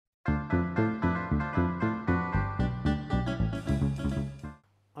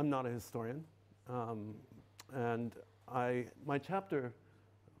I'm not a historian, and my chapter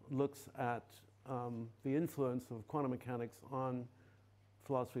looks at the influence of quantum mechanics on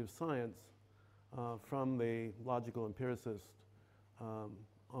philosophy of science from the logical empiricist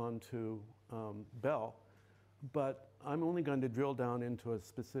on to Bell. But I'm only going to drill down into a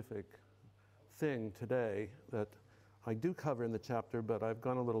specific thing today that I do cover in the chapter, but I've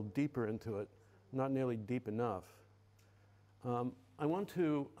gone a little deeper into it, not nearly deep enough. I want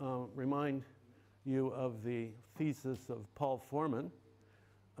to remind you of the thesis of Paul Forman,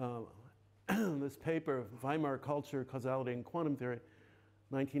 this paper, Weimar Culture, Causality, and Quantum Theory,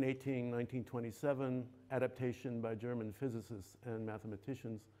 1918-1927, adaptation by German physicists and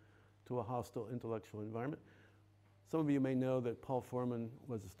mathematicians to a hostile intellectual environment. Some of you may know that Paul Forman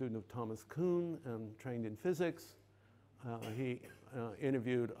was a student of Thomas Kuhn and trained in physics. He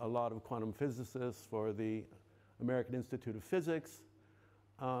interviewed a lot of quantum physicists for the American Institute of Physics.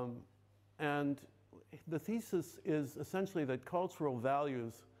 And the thesis is essentially that cultural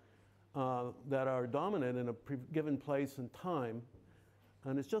values that are dominant in a given place and time,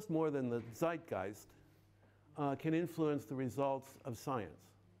 and it's just more than the zeitgeist, can influence the results of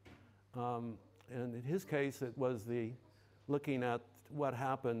science. And in his case, it was looking at what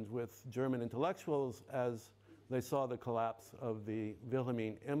happened with German intellectuals as they saw the collapse of the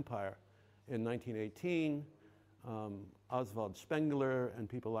Wilhelmine Empire in 1918, Oswald Spengler and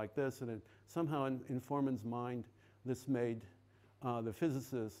people like this, and somehow in Forman's mind, this made the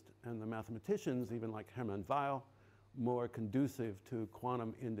physicists and the mathematicians, even like Hermann Weyl, more conducive to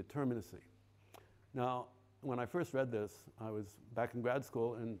quantum indeterminacy. Now, when I first read this, I was back in grad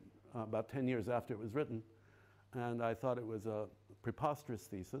school and about 10 years after it was written, and I thought it was a preposterous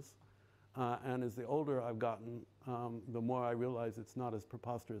thesis. And as the older I've gotten, the more I realize it's not as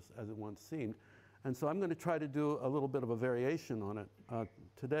preposterous as it once seemed. And so I'm going to try to do a little bit of a variation on it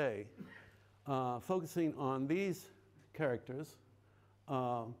today, focusing on these characters.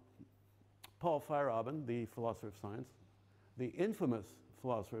 Paul Feyerabend, the philosopher of science, the infamous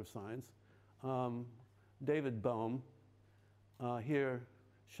philosopher of science, David Bohm, here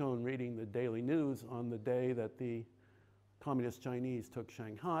shown reading the Daily News on the day that the Communist Chinese took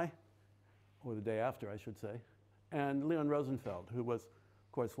Shanghai, or the day after, I should say, and Leon Rosenfeld, who was,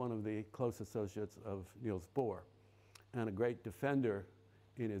 of course, one of the close associates of Niels Bohr, and a great defender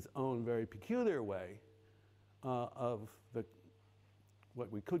in his own very peculiar way of what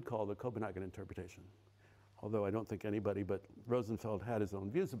we could call the Copenhagen interpretation, although I don't think anybody but Rosenfeld had his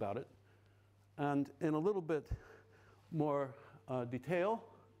own views about it. And in a little bit more detail,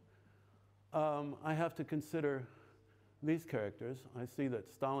 I have to consider these characters. I see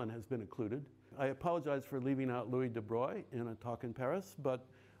that Stalin has been included. I apologize for leaving out Louis de Broglie in a talk in Paris, but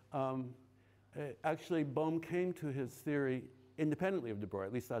actually Bohm came to his theory independently of de Broglie,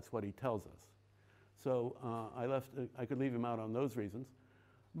 at least that's what he tells us. So I could leave him out on those reasons.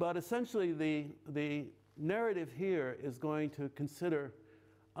 But essentially the narrative here is going to consider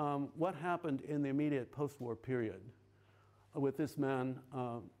what happened in the immediate post-war period with this man,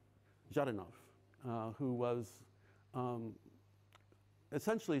 Zhadanov, who was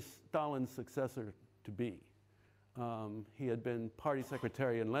essentially Stalin's successor to be. He had been party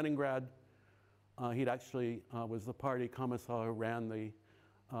secretary in Leningrad. He'd actually was the party commissar who ran the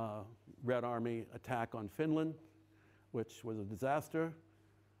Red Army attack on Finland, which was a disaster.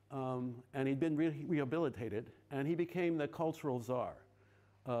 And he'd been rehabilitated, and he became the cultural czar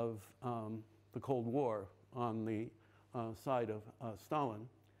of the Cold War on the side of Stalin.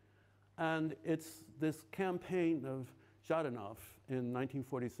 And it's this campaign of Zhadanov in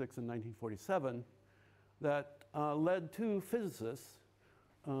 1946 and 1947 that led two physicists,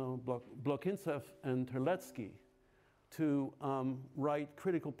 Blokintsev and Terlecki, to write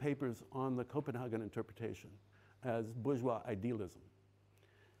critical papers on the Copenhagen interpretation as bourgeois idealism.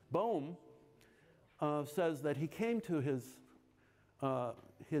 Bohm says that he came to his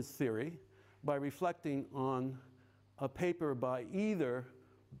theory by reflecting on a paper by either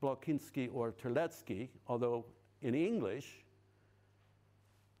Blokinski or Terlecki, although in English,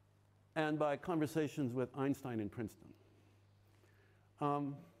 and by conversations with Einstein in Princeton.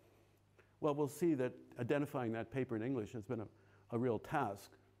 Well, we'll see that identifying that paper in English has been a real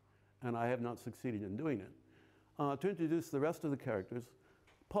task, and I have not succeeded in doing it. To introduce the rest of the characters,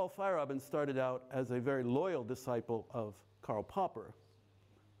 Paul Feyerabend started out as a very loyal disciple of Karl Popper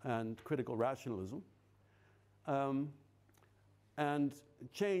and critical rationalism, and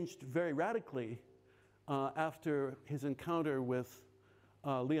changed very radically after his encounter with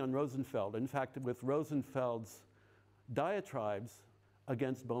Leon Rosenfeld. In fact, with Rosenfeld's diatribes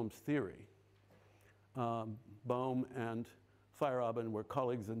against Bohm's theory. Bohm and Feyerabend were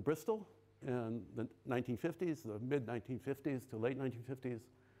colleagues in Bristol in the 1950s, the mid-1950s to late 1950s.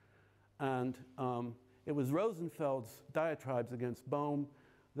 And it was Rosenfeld's diatribes against Bohm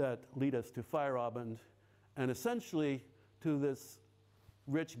that lead us to Feyerabend and essentially to this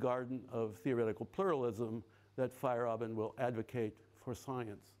rich garden of theoretical pluralism that Feyerabend will advocate for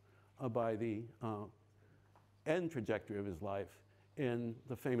science by the end trajectory of his life in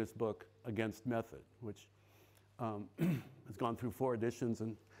the famous book Against Method, which has gone through 4 editions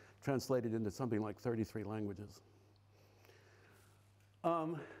and translated into something like 33 languages.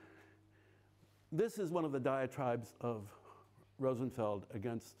 This is one of the diatribes of Rosenfeld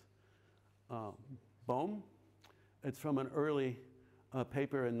against Bohm. It's from an early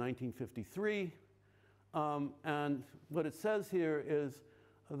paper in 1953. And what it says here is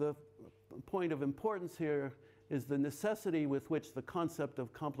the point of importance here is the necessity with which the concept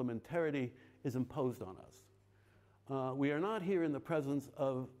of complementarity is imposed on us. We are not here in the presence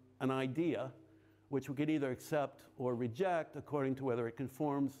of an idea which we could either accept or reject according to whether it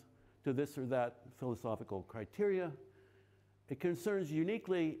conforms to this or that philosophical criteria. It concerns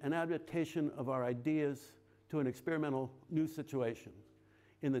uniquely an adaptation of our ideas to an experimental new situation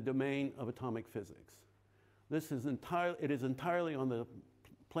in the domain of atomic physics. It is entirely on the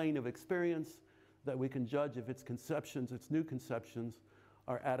plane of experience that we can judge if its conceptions, its new conceptions,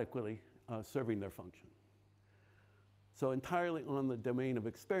 are adequately serving their function. So entirely on the domain of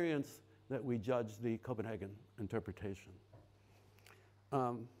experience that we judge the Copenhagen interpretation.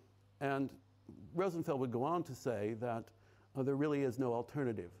 And Rosenfeld would go on to say that there really is no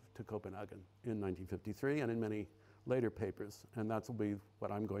alternative to Copenhagen in 1953 and in many later papers, and that will be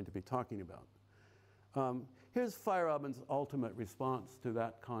what I'm going to be talking about. Here's Feyerabend's ultimate response to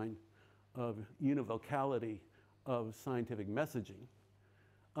that kind of univocality of scientific messaging.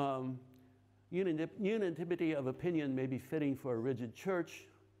 Unanimity of opinion may be fitting for a rigid church,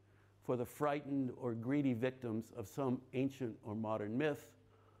 for the frightened or greedy victims of some ancient or modern myth,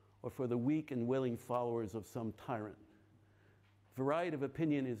 or for the weak and willing followers of some tyrant. Variety of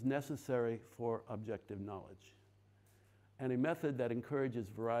opinion is necessary for objective knowledge. And a method that encourages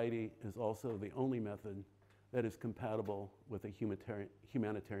variety is also the only method that is compatible with a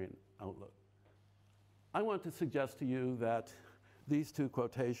humanitarian outlook. I want to suggest to you that these 2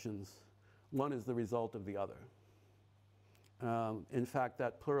 quotations, one is the result of the other. In fact,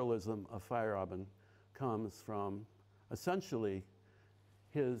 that pluralism of Feyerabend comes from essentially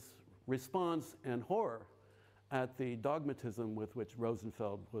his response and horror at the dogmatism with which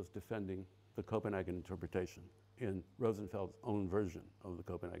Rosenfeld was defending the Copenhagen interpretation in Rosenfeld's own version of the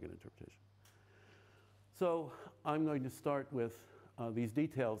Copenhagen interpretation. So I'm going to start with these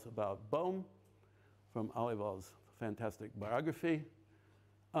details about Bohm from Alival's fantastic biography.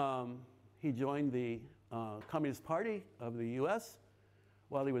 He joined the Communist Party of the US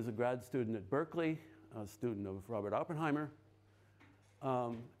while he was a grad student at Berkeley, a student of Robert Oppenheimer.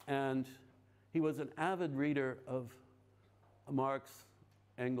 And he was an avid reader of Marx,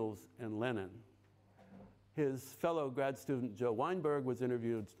 Engels, and Lenin. His fellow grad student, Joe Weinberg, was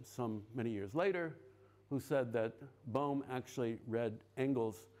interviewed many years later, who said that Bohm actually read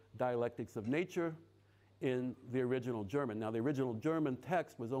Engels' Dialectics of Nature in the original German. Now, the original German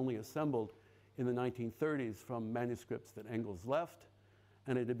text was only assembled in the 1930s from manuscripts that Engels left,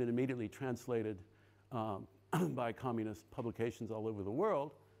 and it had been immediately translated by communist publications all over the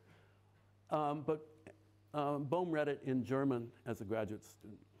world. But Bohm read it in German as a graduate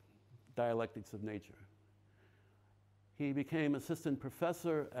student, Dialectics of Nature. He became assistant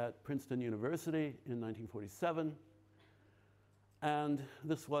professor at Princeton University in 1947. And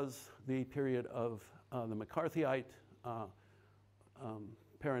this was the period of the McCarthyite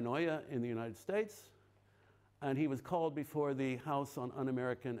paranoia in the United States. And he was called before the House on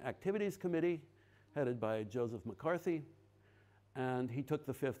Un-American Activities Committee, headed by Joseph McCarthy. And he took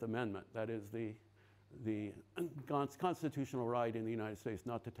the Fifth Amendment, that is the constitutional right in the United States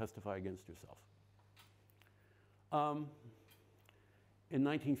not to testify against yourself. In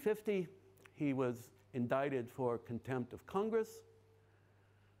 1950, he was indicted for contempt of Congress,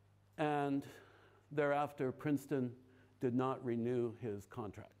 and thereafter Princeton did not renew his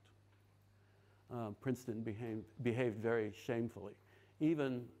contract. Princeton behaved very shamefully.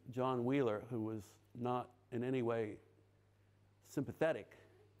 Even John Wheeler, who was not in any way sympathetic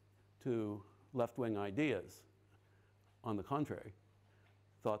to left-wing ideas, on the contrary,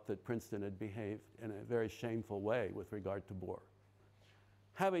 thought that Princeton had behaved in a very shameful way with regard to Bohr.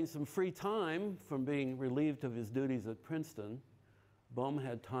 Having some free time from being relieved of his duties at Princeton, Bohm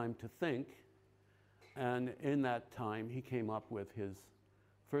had time to think, and in that time he came up with his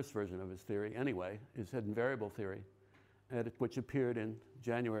first version of his theory anyway, his hidden variable theory, which appeared in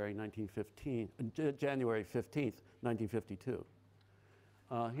January 1915, January 15th, 1952.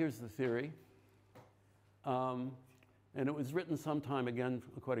 Here's the theory. And it was written sometime, again,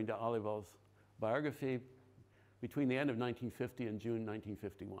 according to Olivel's biography, between the end of 1950 and June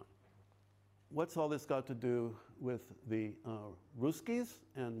 1951. What's all this got to do with the Ruskis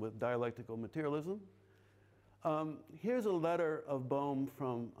and with dialectical materialism? Here's a letter of Bohm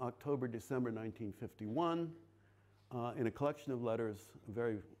from October, December 1951 in a collection of letters, a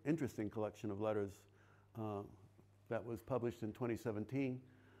very interesting collection of letters that was published in 2017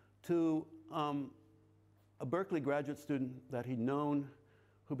 to a Berkeley graduate student that he'd known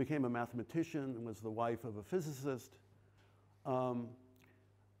who became a mathematician and was the wife of a physicist.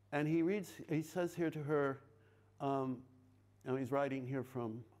 And he says here to her, and he's writing here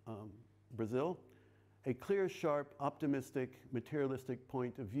from Brazil, a clear, sharp, optimistic, materialistic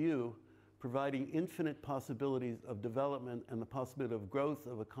point of view, providing infinite possibilities of development and the possibility of growth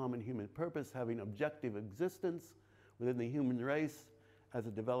of a common human purpose, having objective existence within the human race as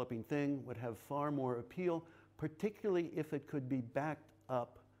a developing thing, would have far more appeal, particularly if it could be backed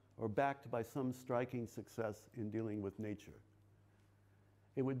up or backed by some striking success in dealing with nature.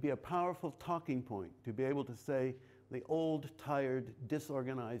 It would be a powerful talking point to be able to say the old, tired,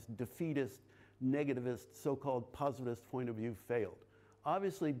 disorganized, defeatist, negativist, so-called positivist point of view failed.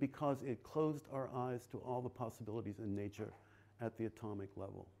 Obviously because it closed our eyes to all the possibilities in nature at the atomic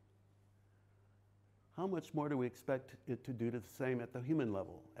level. How much more do we expect it to do the same at the human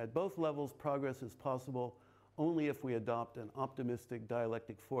level? At both levels, progress is possible only if we adopt an optimistic,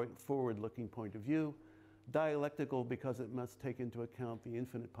 dialectic, forward-looking point of view. Dialectical because it must take into account the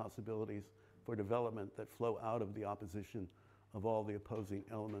infinite possibilities for development that flow out of the opposition of all the opposing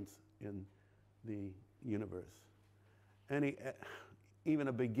elements in the universe. Even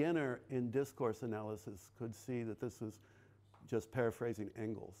a beginner in discourse analysis could see that this is just paraphrasing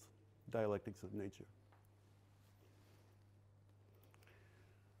Engels, Dialectics of Nature.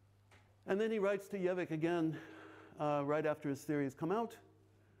 And then he writes to Jevic again, right after his theory has come out.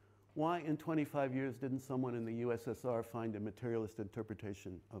 Why in 25 years didn't someone in the USSR find a materialist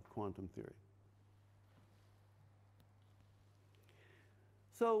interpretation of quantum theory?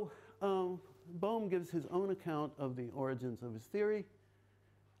 So Bohm gives his own account of the origins of his theory.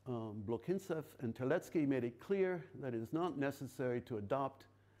 Blokintsev and Terlecki made it clear that it is not necessary to adopt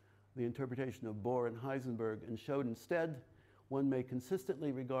the interpretation of Bohr and Heisenberg, and showed instead one may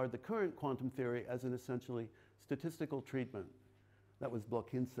consistently regard the current quantum theory as an essentially statistical treatment. That was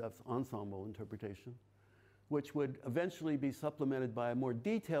Blokintsev's ensemble interpretation, which would eventually be supplemented by a more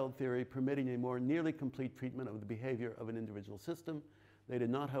detailed theory permitting a more nearly complete treatment of the behavior of an individual system. They did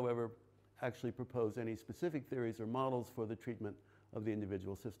not, however, actually propose any specific theories or models for the treatment of the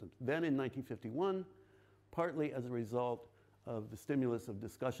individual systems. Then in 1951, partly as a result of the stimulus of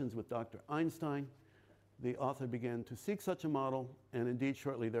discussions with Dr. Einstein, the author began to seek such a model, and indeed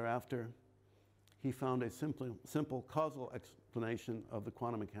shortly thereafter, he found a simple causal explanation of the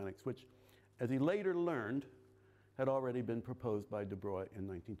quantum mechanics, which, as he later learned, had already been proposed by de Broglie in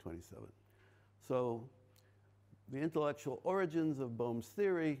 1927. So the intellectual origins of Bohm's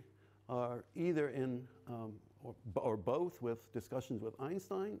theory are either in, or both, with discussions with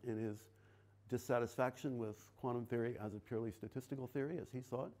Einstein and his dissatisfaction with quantum theory as a purely statistical theory, as he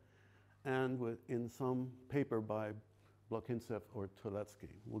saw it, and in some paper by Blokintsev or Terlecki.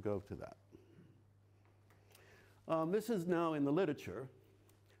 We'll go to that. This is now in the literature.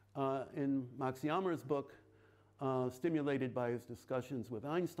 In Max Jammer's book, stimulated by his discussions with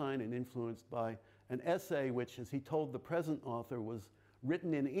Einstein and influenced by an essay which, as he told the present author, was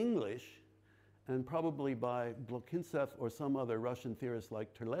written in English and probably by Blokintsev or some other Russian theorist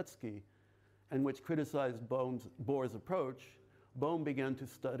like Terlecki, and which criticized Bohr's approach, Bohm began to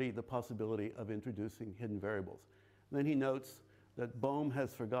study the possibility of introducing hidden variables. And then he notes that Bohm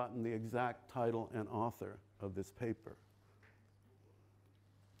has forgotten the exact title and author of this paper.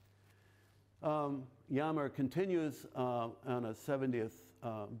 Jammer continues on a 70th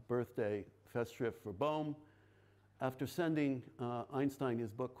birthday festschrift for Bohm. After sending Einstein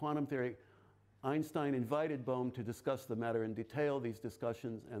his book Quantum Theory, Einstein invited Bohm to discuss the matter in detail. These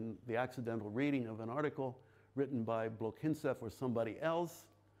discussions and the accidental reading of an article written by Blokintsev or somebody else,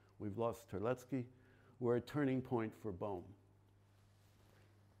 we've lost Terlecki, were a turning point for Bohm.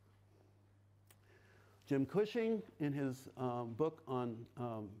 Jim Cushing, in his book on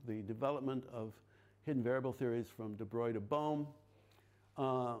the development of hidden variable theories from de Broglie to Bohm,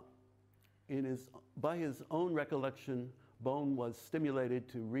 by his own recollection, Bohm was stimulated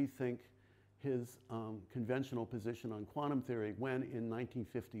to rethink his conventional position on quantum theory when, in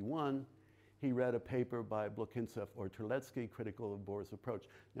 1951, he read a paper by Blokintsev or Terlecki critical of Bohr's approach.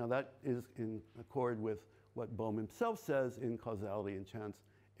 Now that is in accord with what Bohm himself says in Causality and Chance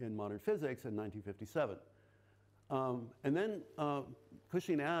in Modern Physics in 1957. And then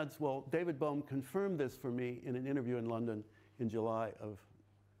Cushing adds, well, David Bohm confirmed this for me in an interview in London in July of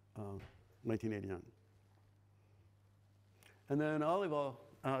 1989. And then Oliver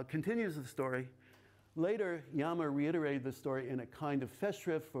continues the story. Later, Yammer reiterated the story in a kind of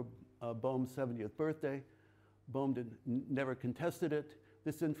festschrift for Bohm's 70th birthday. Bohm never contested it.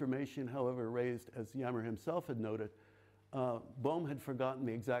 This information, however, raised, as Yammer himself had noted, Bohm had forgotten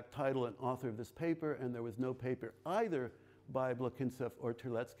the exact title and author of this paper, and there was no paper either by Blokintsev or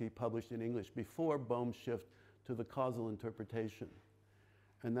Terlecki published in English before Bohm's shift to the causal interpretation.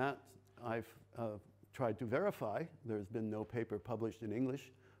 And that I've tried to verify. There's been no paper published in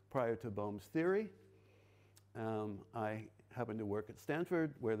English prior to Bohm's theory. I happen to work at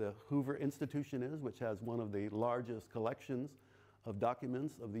Stanford, where the Hoover Institution is, which has one of the largest collections of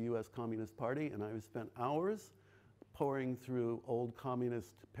documents of the US Communist Party, and I've spent hours poring through old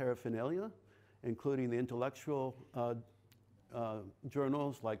communist paraphernalia, including the intellectual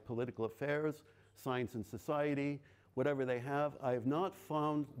journals like Political Affairs, Science and Society, whatever they have. I have not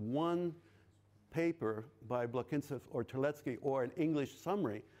found one paper by Blokintsev or Terlecki or an English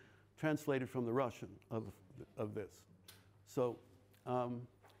summary translated from the Russian of this. So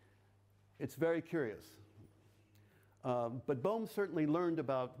it's very curious. But Bohm certainly learned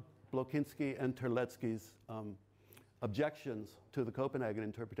about Blokinsky and Terlecki's objections to the Copenhagen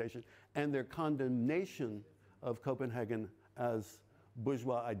interpretation and their condemnation of Copenhagen as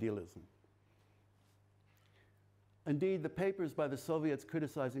bourgeois idealism. Indeed, the papers by the Soviets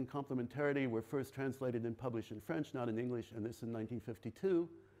criticizing complementarity were first translated and published in French, not in English, and this in 1952,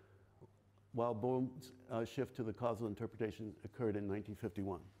 while Bohm's shift to the causal interpretation occurred in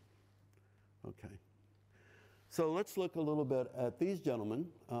 1951. Okay. So let's look a little bit at these gentlemen.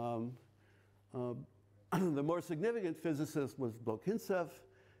 The more significant physicist was Blokintsev.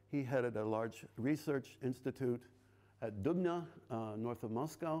 He headed a large research institute at Dubna, north of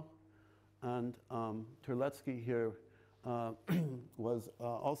Moscow. And Terlecki here was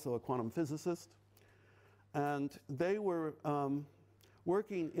also a quantum physicist. And they were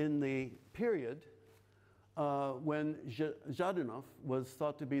working in the period when Zhadanov was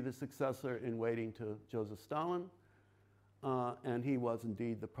thought to be the successor in waiting to Joseph Stalin. And he was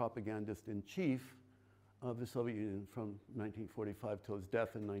indeed the propagandist in chief of the Soviet Union from 1945 till his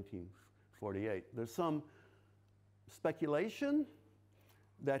death in 1948. There's some speculation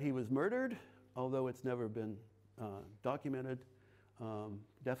that he was murdered, although it's never been documented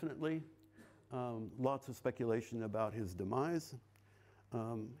definitely. Lots of speculation about his demise.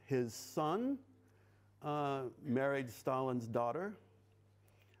 His son married Stalin's daughter,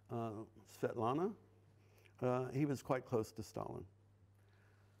 Svetlana. He was quite close to Stalin.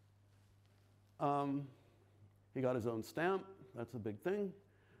 He got his own stamp. That's a big thing.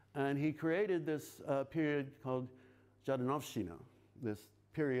 And he created this period called Zhadanovshchina, this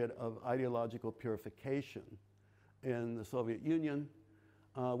period of ideological purification in the Soviet Union,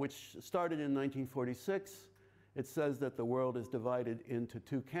 which started in 1946. It says that the world is divided into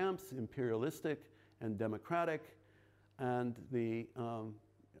two camps, imperialistic and democratic. And the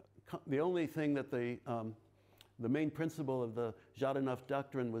only thing that the main principle of the Zhadanov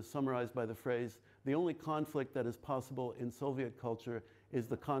doctrine was summarized by the phrase, the only conflict that is possible in Soviet culture is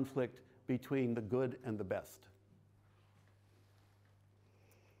the conflict between the good and the best.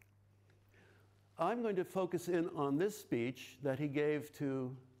 I'm going to focus in on this speech that he gave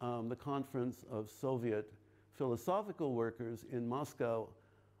to the Conference of Soviet Philosophical Workers in Moscow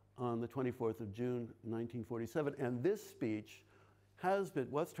on the 24th of June, 1947. And this speech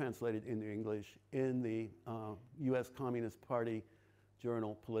was translated into English in the US Communist Party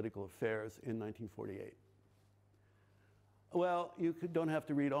journal Political Affairs in 1948. Well, you don't have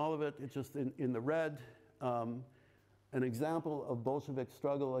to read all of it. It's just in the red. An example of Bolshevik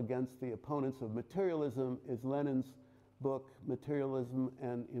struggle against the opponents of materialism is Lenin's book, Materialism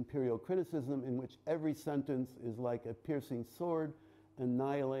and Imperial Criticism, in which every sentence is like a piercing sword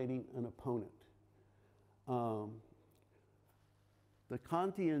annihilating an opponent. The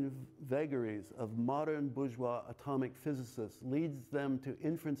Kantian vagaries of modern bourgeois atomic physicists leads them to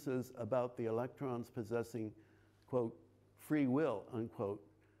inferences about the electrons possessing, quote, free will, unquote,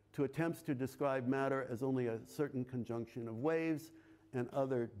 to attempts to describe matter as only a certain conjunction of waves and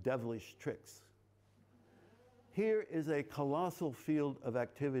other devilish tricks. Here is a colossal field of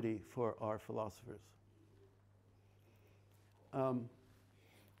activity for our philosophers.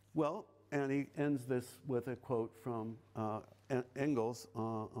 Well, And he ends this with a quote from Engels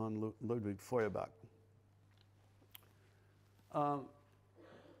on Ludwig Feuerbach. I'll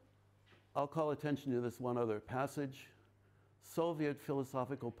call attention to this one other passage. Soviet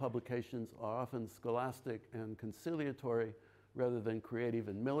philosophical publications are often scholastic and conciliatory rather than creative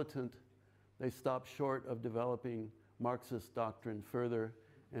and militant. They stop short of developing Marxist doctrine further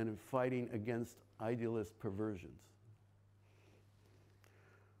and in fighting against idealist perversions.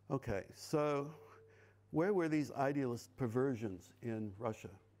 Okay, so where were these idealist perversions in Russia?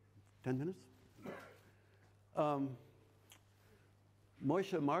 10 minutes?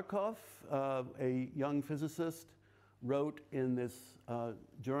 Moshe Markov, a young physicist, wrote in this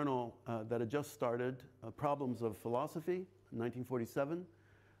journal that had just started, Problems of Philosophy, in 1947,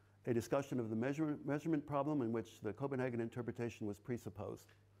 a discussion of the measurement problem in which the Copenhagen interpretation was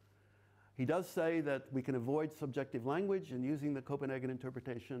presupposed. He does say that we can avoid subjective language in using the Copenhagen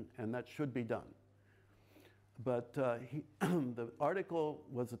interpretation, and that should be done. But the article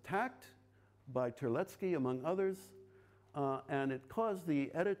was attacked by Terlecki, among others, and it caused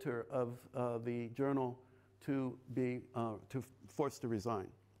the editor of the journal to be forced to resign.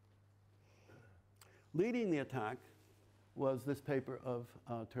 Leading the attack was this paper of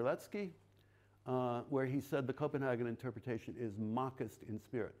Terlecki, where he said the Copenhagen interpretation is Marxist in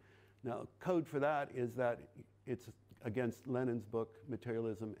spirit. Now, code for that is that it's against Lenin's book,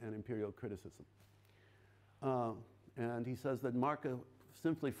 Materialism and Imperial Criticism. And he says that Markov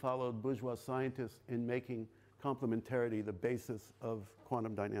simply followed bourgeois scientists in making complementarity the basis of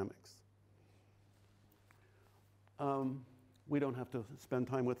quantum dynamics. We don't have to spend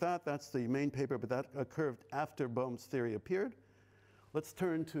time with that. That's the main paper, but that occurred after Bohm's theory appeared. Let's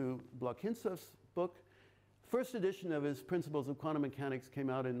turn to Bloch-Hintzhoff's book. First edition of his Principles of Quantum Mechanics came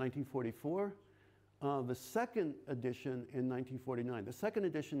out in 1944. The second edition in 1949. The second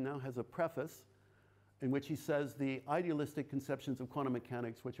edition now has a preface in which he says the idealistic conceptions of quantum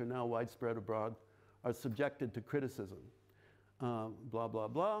mechanics, which are now widespread abroad, are subjected to criticism. Blah, blah,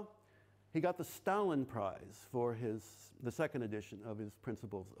 blah. He got the Stalin Prize for the second edition of his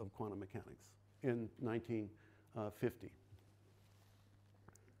Principles of Quantum Mechanics in 1950.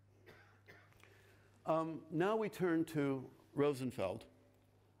 Now we turn to Rosenfeld,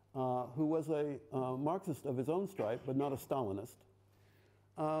 who was a Marxist of his own stripe, but not a Stalinist.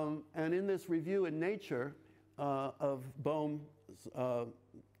 And in this review in Nature of Bohm's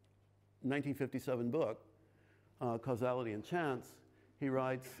 1957 book, Causality and Chance, he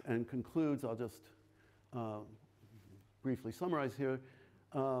writes and concludes, I'll just briefly summarize here,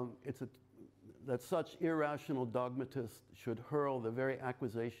 that such irrational dogmatists should hurl the very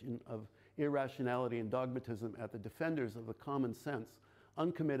accusation of irrationality and dogmatism at the defenders of the common sense,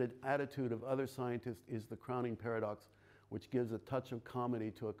 uncommitted attitude of other scientists is the crowning paradox which gives a touch of comedy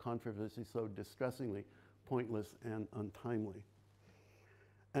to a controversy so distressingly pointless and untimely.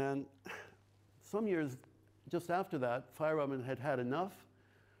 And some years just after that, Feyerabend had had enough,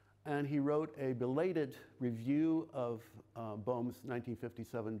 and he wrote a belated review of Bohm's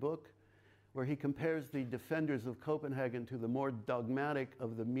 1957 book, where he compares the defenders of Copenhagen to the more dogmatic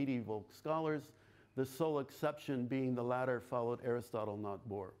of the medieval scholars, the sole exception being the latter followed Aristotle, not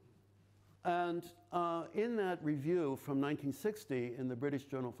Bohr. And in that review from 1960 in the British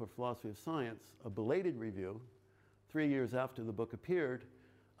Journal for Philosophy of Science, a belated review, 3 years after the book appeared,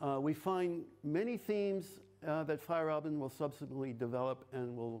 we find many themes that Feyerabend will subsequently develop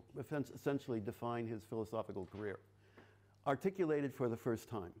and will essentially define his philosophical career, articulated for the first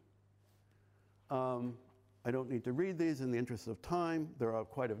time. I don't need to read these in the interest of time. There are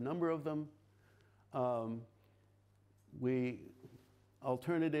quite a number of them.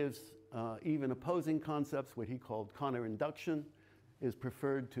 Alternatives, even opposing concepts, what he called counter-induction, is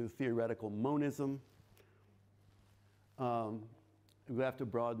preferred to theoretical monism. We have to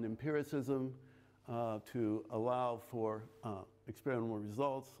broaden empiricism to allow for experimental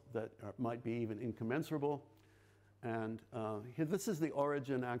results that might be even incommensurable. And this is the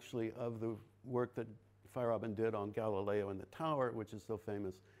origin, actually, of the work that Feyerabend did on Galileo and the Tower, which is so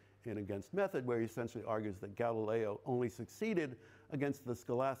famous in Against Method, where he essentially argues that Galileo only succeeded against the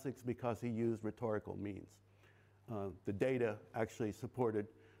scholastics because he used rhetorical means. The data actually supported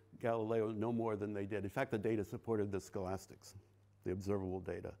Galileo no more than they did. In fact, the data supported the scholastics, the observable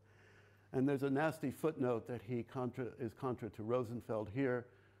data. And there's a nasty footnote that he is contra to Rosenfeld here,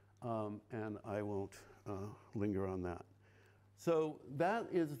 and I won't linger on that. So that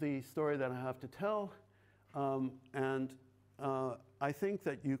is the story that I have to tell. I think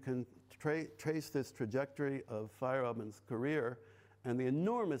that you can trace this trajectory of Feyerabend's career and the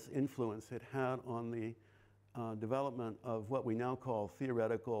enormous influence it had on the development of what we now call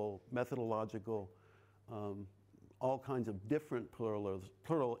theoretical, methodological, all kinds of different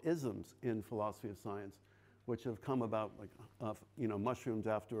pluralisms in philosophy of science, which have come about like mushrooms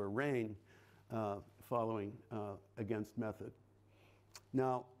after a rain, following against method.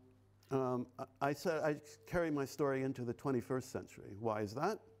 Now, I said I carry my story into the 21st century. Why is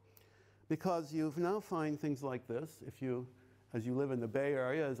that? Because you now find things like this. If you, as you live in the Bay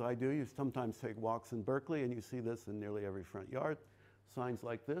Area, as I do, you sometimes take walks in Berkeley, and you see this in nearly every front yard. Signs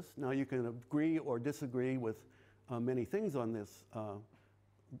like this. Now you can agree or disagree with many things on this,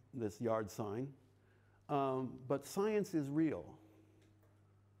 this yard sign, but science is real.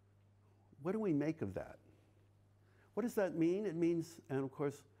 What do we make of that? What does that mean? It means, and of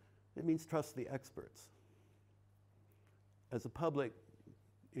course, it means trust the experts. As a public,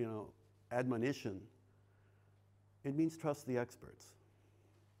 admonition, it means trust the experts.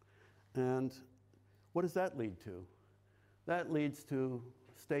 And what does that lead to? That leads to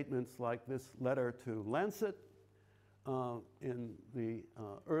statements like this letter to Lancet in the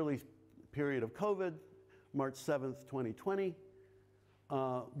early period of COVID, March 7th, 2020,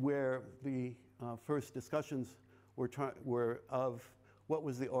 where the first discussions were of what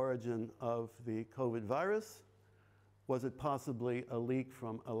was the origin of the COVID virus. Was it possibly a leak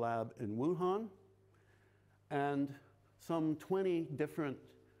from a lab in Wuhan? And some 20 different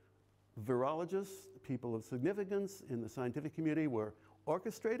virologists, people of significance in the scientific community, were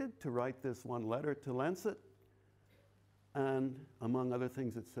orchestrated to write this one letter to Lancet. And among other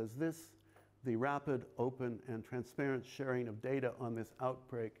things, it says this: the rapid, open, and transparent sharing of data on this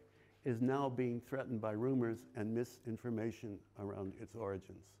outbreak is now being threatened by rumors and misinformation around its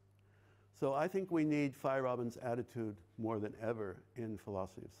origins. So I think we need Feyerabend's attitude more than ever in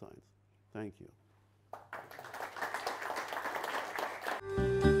philosophy of science. Thank you.